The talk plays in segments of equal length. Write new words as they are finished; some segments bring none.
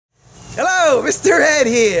Hello, Mr. Ed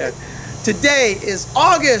here. Today is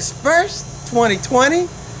August 1st, 2020.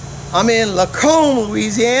 I'm in Lacombe,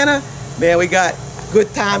 Louisiana. Man, we got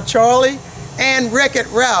Good Time Charlie and Wreck-It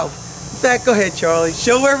Ralph. In fact, go ahead, Charlie.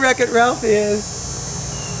 Show where Wreck-It Ralph is.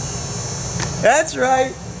 That's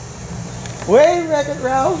right. Wave, Wreck-It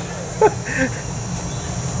Ralph.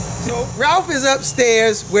 So Ralph is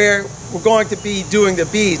upstairs where we're going to be doing the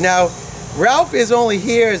bees. Now, Ralph is only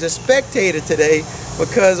here as a spectator today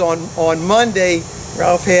because on Monday,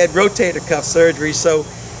 Ralph had rotator cuff surgery. So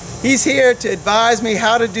he's here to advise me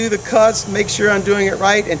how to do the cuts, make sure I'm doing it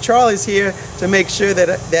right. And Charlie's here to make sure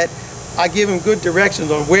that I give him good directions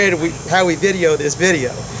on how we video this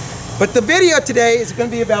video. But the video today is going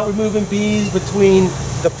to be about removing bees in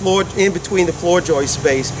between the floor joist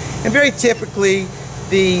space. And very typically,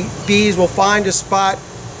 the bees will find a spot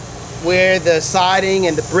where the siding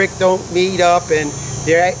and the brick don't meet up, and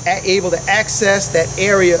they're able to access that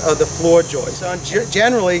area of the floor joist. So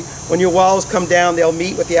generally, when your walls come down, they'll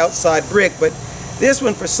meet with the outside brick, but this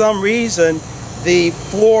one, for some reason, the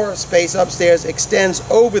floor space upstairs extends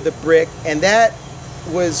over the brick, and that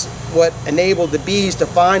was what enabled the bees to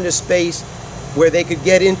find a space where they could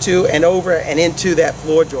get into and over and into that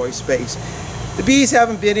floor joist space. The bees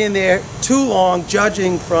haven't been in there too long,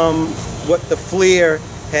 judging from what the FLIR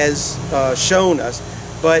has shown us,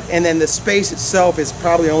 and then the space itself is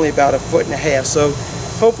probably only about 1.5 feet, so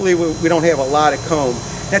hopefully we don't have a lot of comb.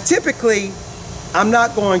 Now typically I'm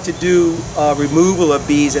not going to do removal of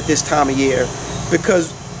bees at this time of year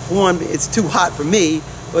because, one, it's too hot for me,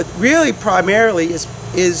 but really primarily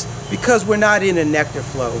is because we're not in a nectar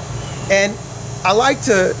flow. And I like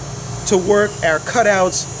to work our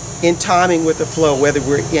cutouts in timing with the flow, whether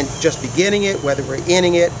we're just beginning it, whether we're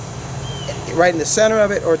ending it, right in the center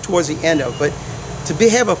of it or towards the end of it. But to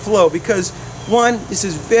have a flow, because one, this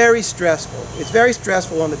is very stressful. It's very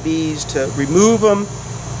stressful on the bees to remove them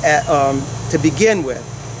to begin with.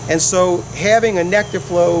 And so having a nectar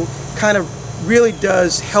flow kind of really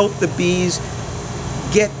does help the bees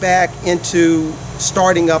get back into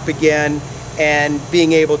starting up again and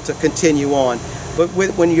being able to continue on. But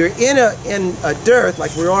when you're in a dearth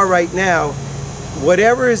like we are right now,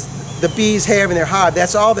 whatever the bees have in their hive,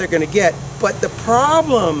 that's all they're going to get. But the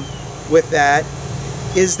problem with that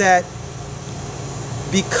is that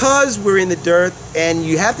because we're in the dearth and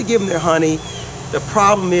you have to give them their honey, the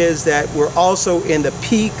problem is that we're also in the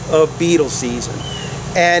peak of beetle season.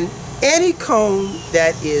 And any comb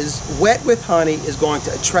that is wet with honey is going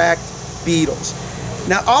to attract beetles.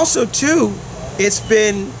 Now also too, it's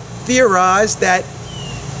been theorized that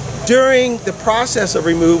during the process of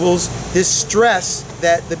removals, this stress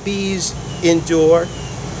that the bees endure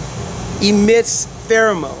emits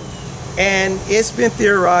pheromone. And it's been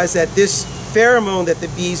theorized that this pheromone that the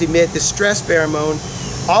bees emit, the stress pheromone,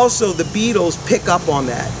 also the beetles pick up on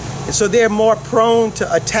that. And so they're more prone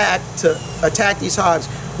to attack these hives.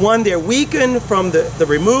 One, they're weakened from the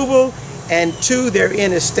removal, and two, they're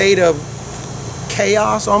in a state of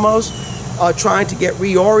chaos almost, trying to get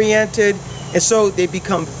reoriented. And so they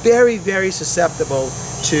become very, very susceptible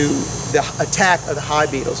to the attack of the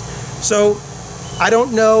hive beetles. So I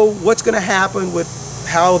don't know what's going to happen with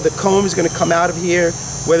how the comb is going to come out of here,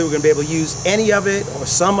 whether we're going to be able to use any of it or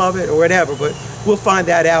some of it or whatever, but we'll find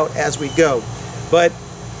that out as we go. But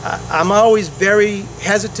I'm always very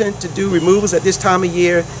hesitant to do removals at this time of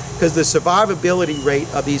year because the survivability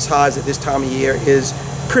rate of these hives at this time of year is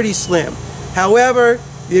pretty slim. However,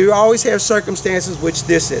 you always have circumstances, which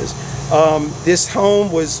this is. This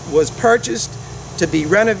home was purchased to be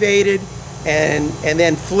renovated and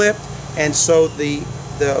then flipped, and so the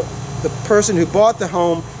person who bought the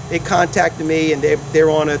home, they contacted me, and they're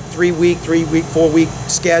on a 3-week, 4-week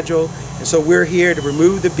schedule, and so we're here to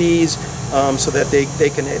remove the bees so that they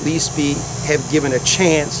can at least have given a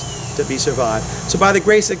chance to be survived. So by the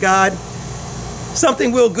grace of God,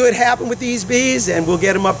 something will good happen with these bees, and we'll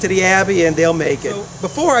get them up to the Abbey and they'll make it. So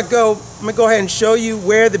before I go, I'm going to go ahead and show you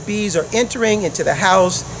where the bees are entering into the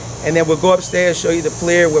house, and then we'll go upstairs, show you the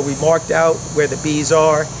FLIR where we marked out where the bees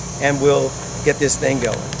are, and we'll get this thing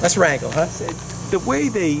going. Let's wrangle, huh? The way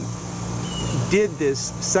they did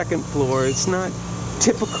this second floor, it's not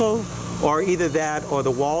typical, or either that or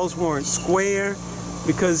the walls weren't square,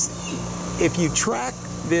 because if you track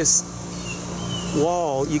this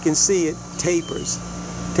wall, you can see it tapers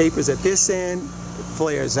at this end, it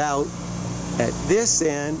flares out at this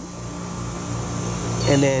end,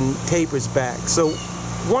 and then tapers back. So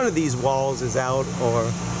one of these walls is out, or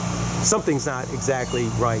something's not exactly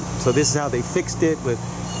right. So this is how they fixed it, with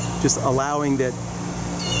just allowing that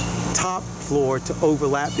top floor to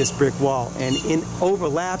overlap this brick wall, and in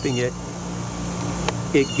overlapping it,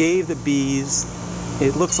 it gave the bees,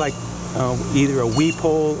 it looks like either a weep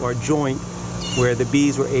hole or a joint where the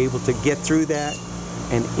bees were able to get through that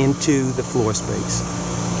and into the floor space.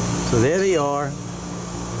 So there they are.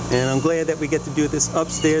 And I'm glad that we get to do this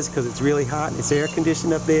upstairs because it's really hot and it's air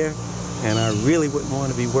conditioned up there. And I really wouldn't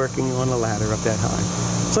want to be working on a ladder up that high.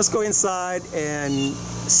 So let's go inside and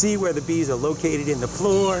see where the bees are located in the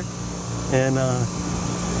floor and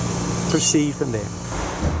proceed from there.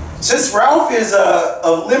 Since Ralph is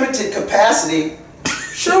of limited capacity,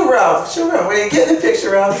 show Ralph. When you get in the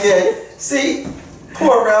picture, Ralph, yeah. See,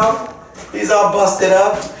 poor Ralph, he's all busted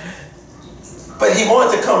up. But he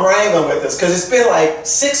wanted to come wrangling with us because it's been like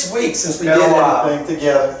 6 weeks since we did anything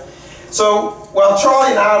together. So while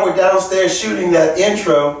Charlie and I were downstairs shooting that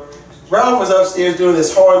intro, Ralph was upstairs doing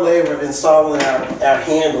this hard labor of installing our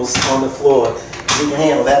handles on the floor. We can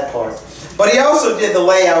handle that part. But he also did the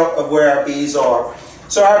layout of where our bees are.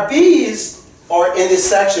 So our bees are in this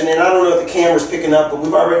section, and I don't know if the camera's picking up, but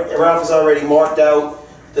Ralph has already marked out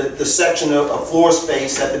the section of floor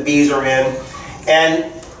space that the bees are in.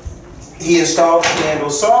 And he installed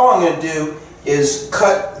candles. So all I'm going to do is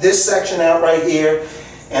cut this section out right here,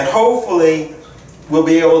 and hopefully we'll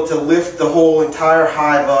be able to lift the whole entire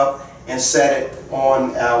hive up and set it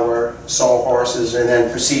on our sawhorses and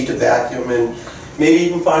then proceed to vacuum and maybe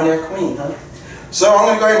even find our queen, huh? So I'm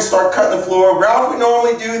going to go ahead and start cutting the floor. Ralph would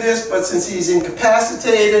normally do this, but since he's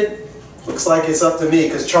incapacitated, looks like it's up to me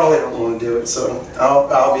because Charlie don't want to do it, so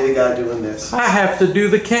I'll be the guy doing this. I have to do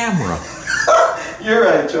the camera. You're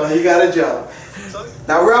right, Charlie. You got a job.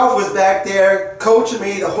 Now Ralph was back there coaching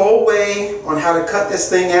me the whole way on how to cut this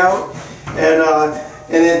thing out, and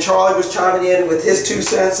then Charlie was chiming in with his 2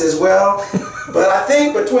 cents as well. But I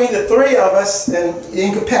think between the 3 of us and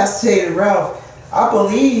incapacitated Ralph, I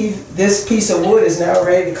believe this piece of wood is now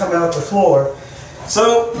ready to come out the floor.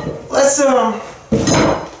 So let's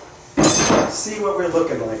see what we're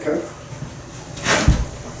looking like, huh?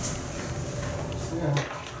 Yeah.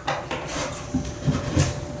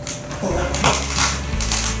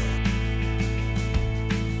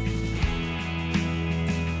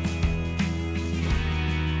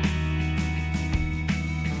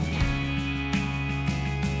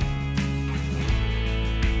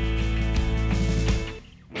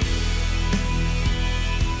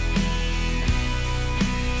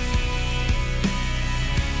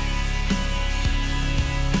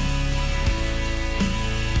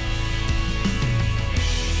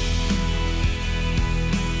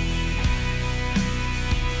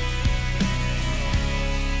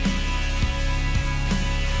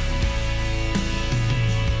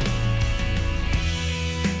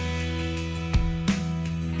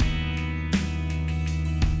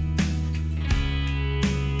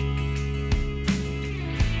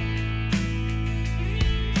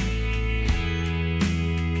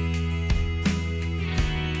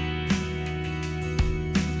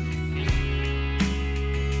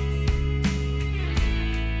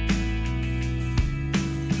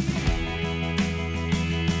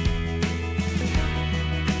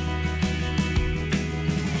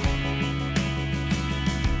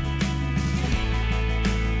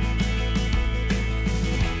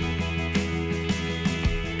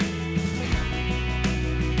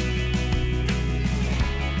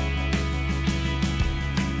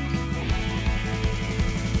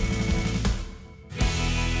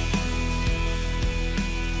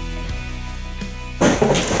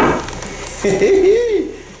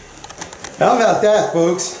 How about that,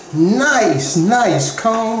 folks? Nice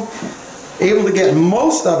comb. Able to get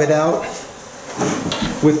most of it out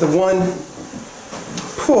with the one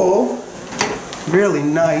pull. Really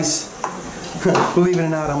nice. Believe it or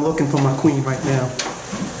not, I'm looking for my queen right now.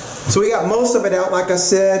 So we got most of it out, like I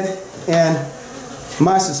said, and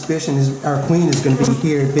my suspicion is our queen is going to be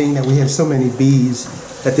here, being that we have so many bees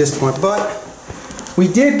at this point. But we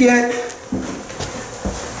did get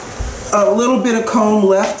a little bit of comb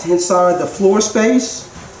left inside the floor space,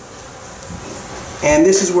 and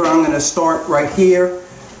this is where I'm going to start right here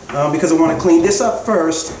because I want to clean this up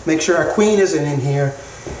first, make sure our queen isn't in here.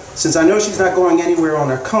 Since I know she's not going anywhere on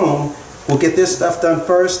her comb, we'll get this stuff done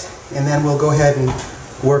first, and then we'll go ahead and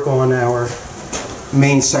work on our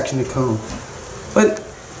main section of comb. But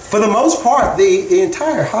for the most part, the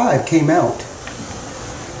entire hive came out.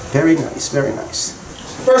 Very nice, very nice.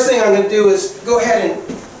 First thing I'm going to do is go ahead and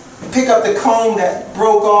pick up the comb that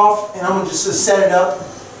broke off, and I'm going to just set it up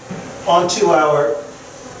onto our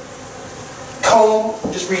comb.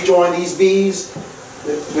 Just rejoin these bees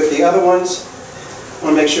with the other ones. I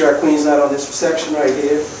want to make sure our queen's not on this section right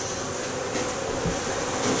here.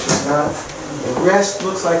 She's not. The rest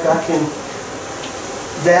looks like I can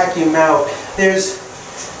vacuum out. There's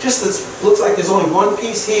just looks like there's only one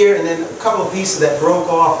piece here and then a couple of pieces that broke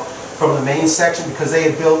off from the main section because they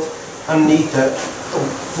had built underneath the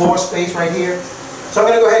floor space right here. So I'm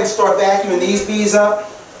going to go ahead and start vacuuming these bees up.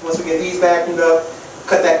 Once we get these vacuumed up,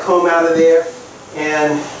 cut that comb out of there,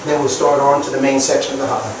 and then we'll start on to the main section of the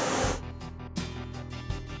hive.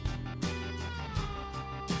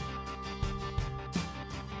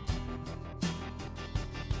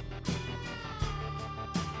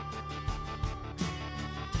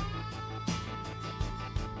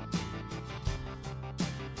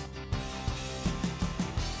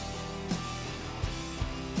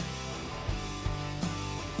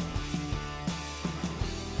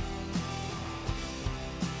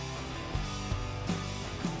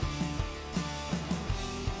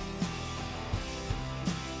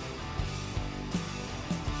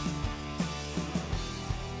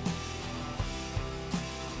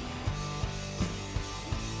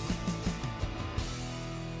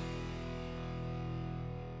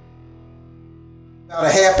 About a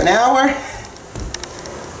half an hour.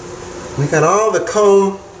 We got all the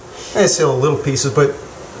comb, and it's still little pieces, but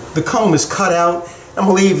the comb is cut out. I'm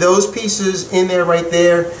going to leave those pieces in there right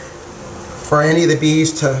there for any of the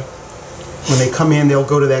bees to, when they come in, they'll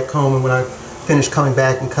go to that comb, and when I finish coming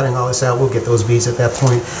back and cutting all this out, we'll get those bees at that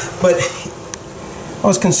point. But I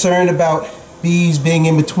was concerned about bees being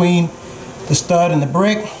in between the stud and the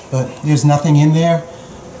brick, but there's nothing in there.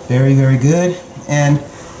 Very, very good. And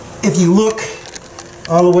if you look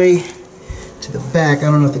all the way to the back,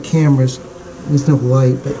 I don't know if the camera's, there's no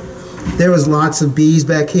light, but there was lots of bees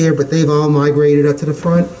back here, but they've all migrated up to the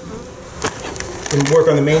front. We'll work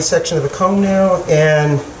on the main section of the comb now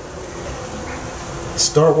and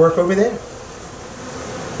start work over there.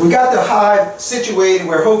 We got the hive situated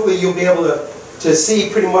where hopefully you'll be able to see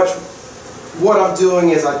pretty much what I'm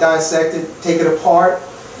doing as I dissect it, take it apart,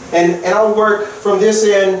 and I'll work from this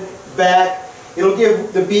end back. It'll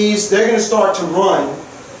give the bees, they're going to start to run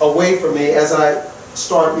away from me as I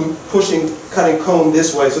start pushing, cutting comb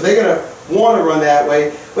this way. So they're going to want to run that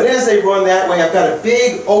way. But as they run that way, I've got a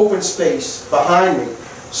big open space behind me.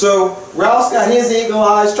 So Ralph's got his eagle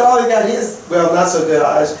eyes, Charlie got his, well, not so good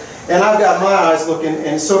eyes, and I've got my eyes looking.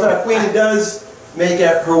 And so if our queen does make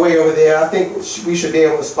her way over there, I think we should be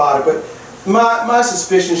able to spot her. But my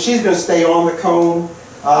suspicion, she's going to stay on the comb.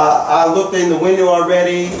 I looked in the window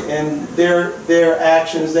already, and their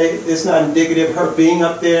actions, it's not indicative of her being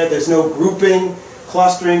up there. There's no grouping,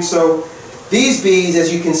 clustering. So these bees,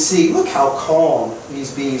 as you can see, look how calm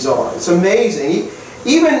these bees are. It's amazing.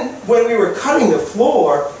 Even when we were cutting the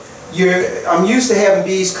floor, I'm used to having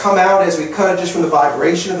bees come out as we cut it just from the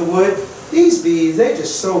vibration of the wood. These bees, they're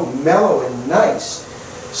just so mellow and nice.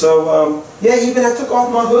 So yeah, even I took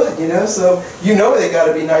off my hood, you know, so you know they got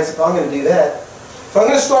to be nice if I'm going to do that. So I'm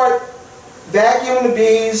going to start vacuuming the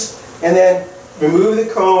bees and then remove the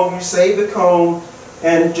comb, save the comb,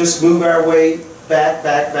 and just move our way back,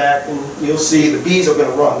 and you'll see the bees are going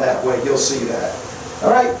to run that way. You'll see that. All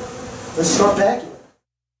right, let's start vacuuming.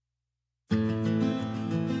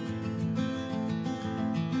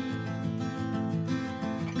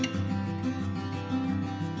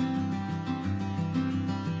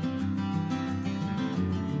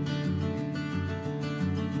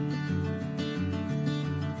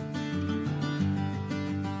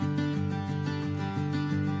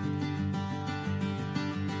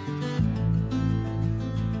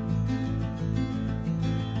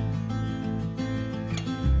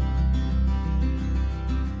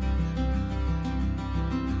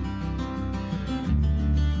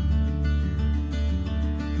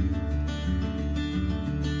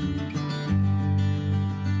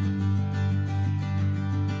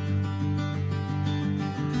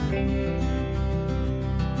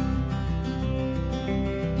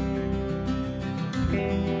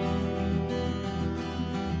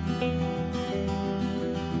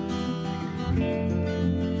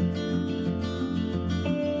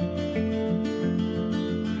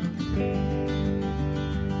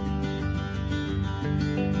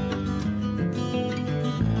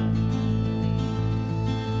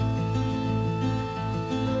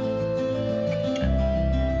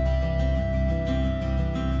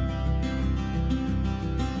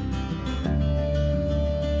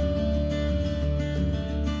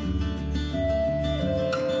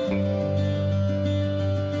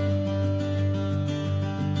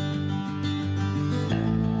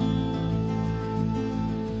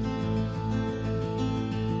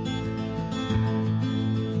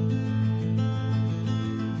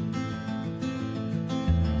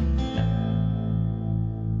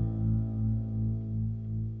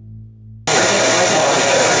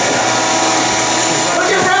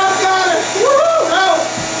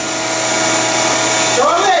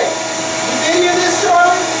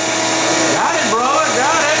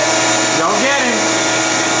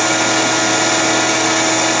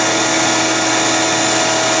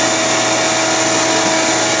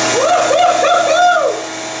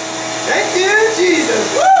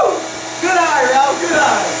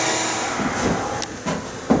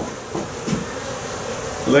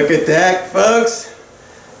 Look at that, folks.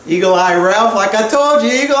 Eagle Eye Ralph, like I told you,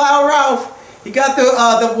 Eagle Eye Ralph. He got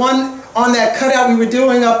the one on that cutout we were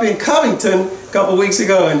doing up in Covington a couple weeks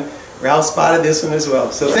ago, and Ralph spotted this one as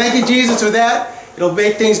well. So thank you, Jesus, for that. It'll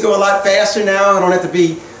make things go a lot faster now. I don't have to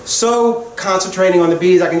be so concentrating on the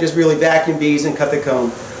bees. I can just really vacuum bees and cut the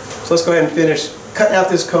comb. So let's go ahead and finish cutting out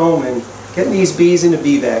this comb and getting these bees into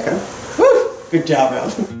bee vac, huh? Woo! Good job,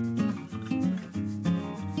 Ralph.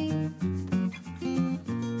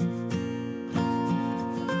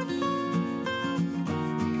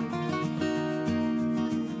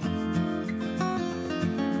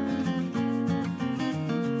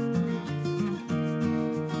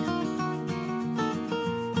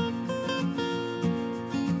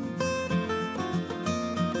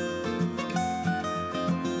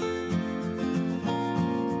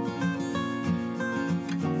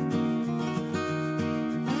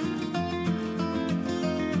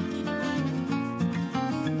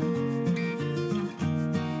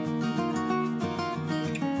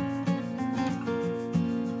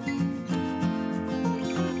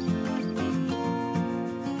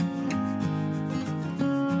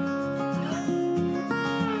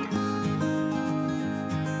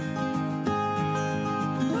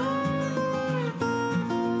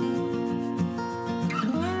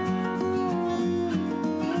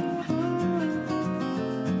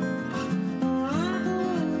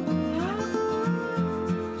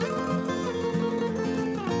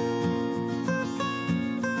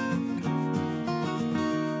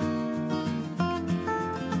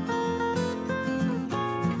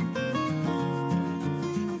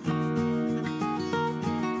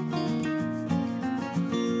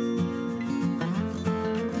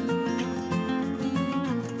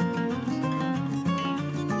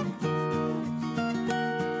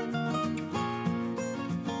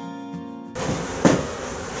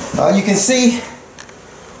 You can see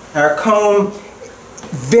our comb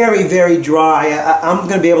very, very dry. I'm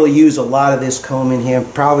going to be able to use a lot of this comb in here,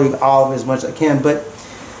 probably all of it as much as I can, but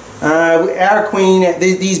our queen,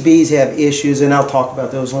 these bees have issues, and I'll talk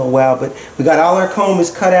about those in a little while, but we got all our comb is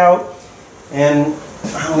cut out, and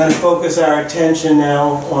I'm going to focus our attention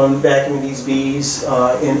now on vacuuming these bees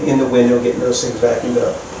in the window, getting those things vacuumed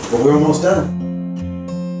up. But we're almost done.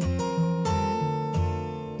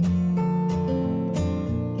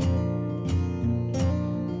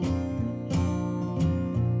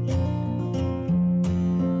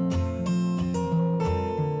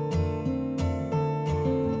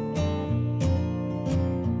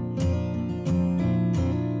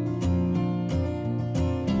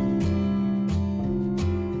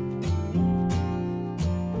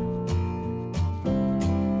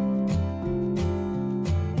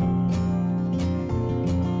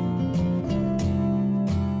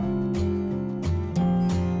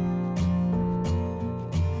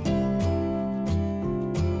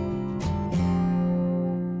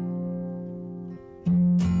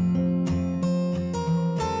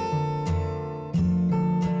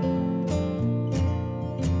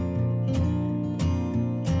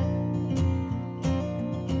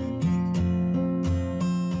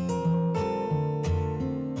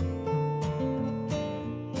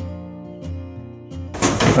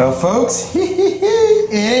 Well, folks, it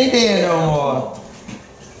ain't there no more.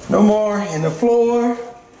 No more in the floor.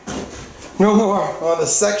 No more on the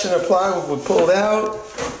section of plywood we pulled out.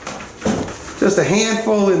 Just a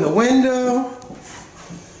handful in the window.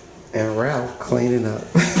 And Ralph cleaning up.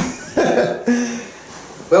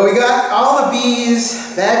 Well, we got all the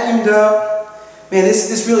bees vacuumed up. Man,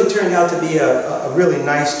 this really turned out to be a really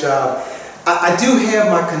nice job. I do have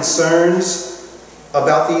my concerns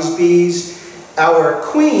about these bees. Our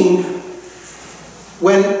queen,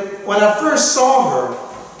 when I first saw her,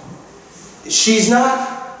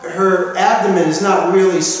 her abdomen is not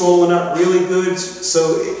really swollen up really good,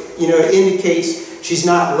 so it indicates she's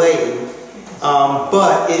not laying.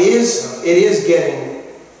 But it is getting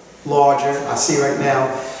larger. I see right now.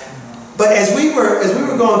 But as we were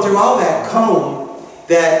going through all that comb,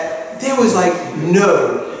 that there was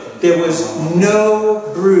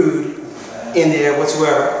no brood in there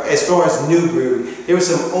whatsoever as far as new brood. There was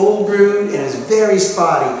some old brood and it was very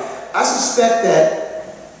spotty. I suspect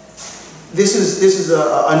that this is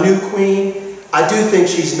a new queen. I do think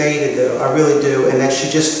she's mated though, I really do, and that she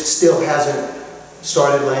just still hasn't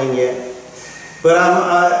started laying yet.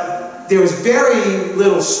 But there was very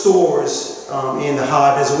little stores in the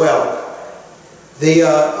hive as well.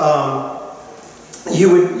 You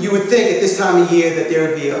would think at this time of year that there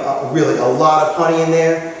would be really a lot of honey in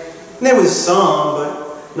there. And there was some,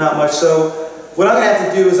 but not much. So what I'm going to have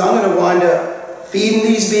to do is I'm going to wind up feeding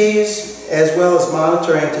these bees as well as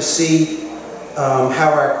monitoring to see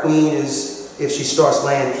how our queen is if she starts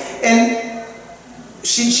laying. And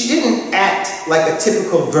she didn't act like a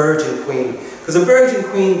typical virgin queen, because a virgin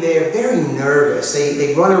queen, they're very nervous.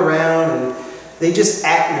 They run around and they just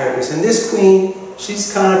act nervous. And this queen,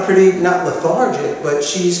 she's kind of pretty, not lethargic, but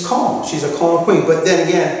she's calm. She's a calm queen. But then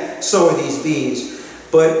again, so are these bees.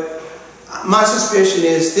 But my suspicion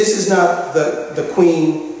is this is not the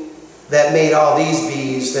queen that made all these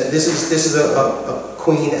bees. That this is a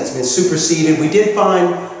queen that's been superseded. We did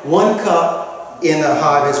find one cup in the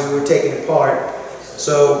hive as we were taking it apart.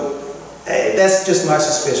 So that's just my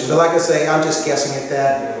suspicion. But like I say, I'm just guessing at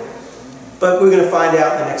that. But we're going to find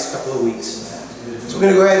out in the next couple of weeks. So we're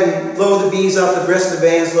going to go ahead and load the bees up. The rest of the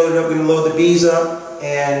band's loaded up. We're going to load the bees up,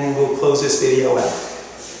 and we'll close this video out.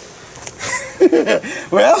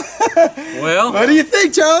 Well, what do you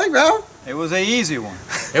think, Charlie, Ralph? It was an easy one.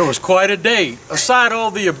 It was quite a day. Aside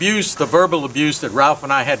all the abuse, the verbal abuse that Ralph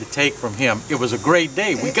and I had to take from him, it was a great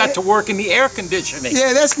day. We got to work in the air conditioning.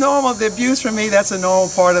 Yeah, that's normal. The abuse from me, that's a normal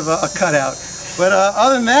part of a cutout. But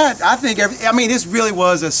other than that, I think, this really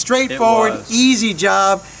was a straightforward, easy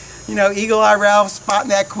job. You know, Eagle Eye Ralph spotting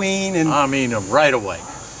that queen. And right away.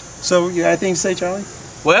 So, you got anything to say, Charlie?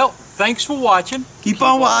 Well, thanks for watching. Keep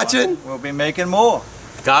on watching. We'll be making more.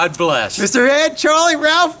 God bless. Mr. Ed, Charlie,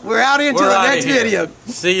 Ralph, we're out into the next video.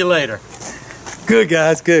 See you later. Good,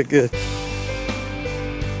 guys. Good. This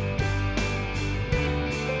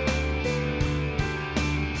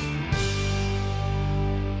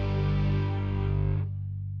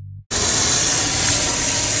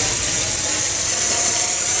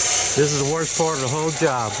is the worst part of the whole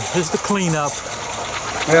job. This is the cleanup.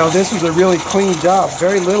 Well, this was a really clean job.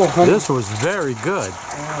 Very little honey. This was very good.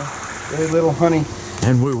 Very little honey.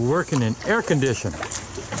 And we were working in air conditioning.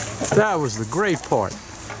 That was the great part.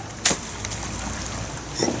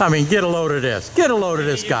 I mean, get a load of this. Get a load of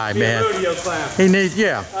this guy, man. He needs,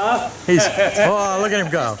 He's, oh, look at him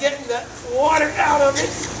go. He's getting the water out of it.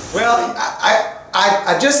 Well,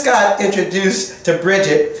 I just got introduced to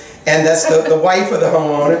Bridget, and that's the wife of the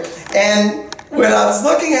homeowner. And when I was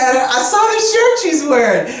looking at her, I saw the shirt she's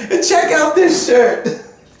wearing. And check out this shirt.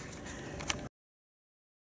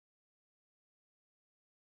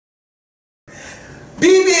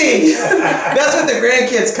 BB! That's what the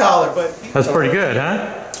grandkids call her. But that's pretty good, huh?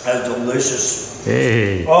 That's delicious.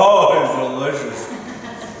 Hey. Oh, it's delicious.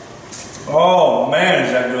 Oh, man,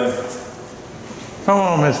 is that good. Come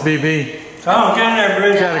on, Miss BB. Come on, get in there,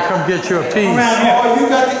 Bridget. Gotta come get you a piece. oh, you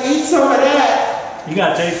got to eat some of that. You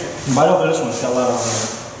gotta taste it. Bite off of this one, it's got a lot on it.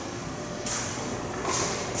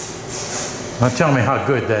 Now tell me how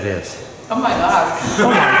good that is. Oh my gosh. Oh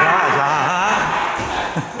my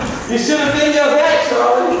gosh, You should have videoed that,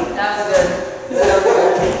 Charlie. That was good.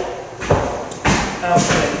 That was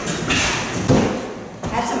good.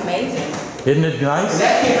 That's amazing. Isn't it nice?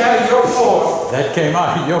 That came out of your floor. That came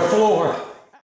out of your floor.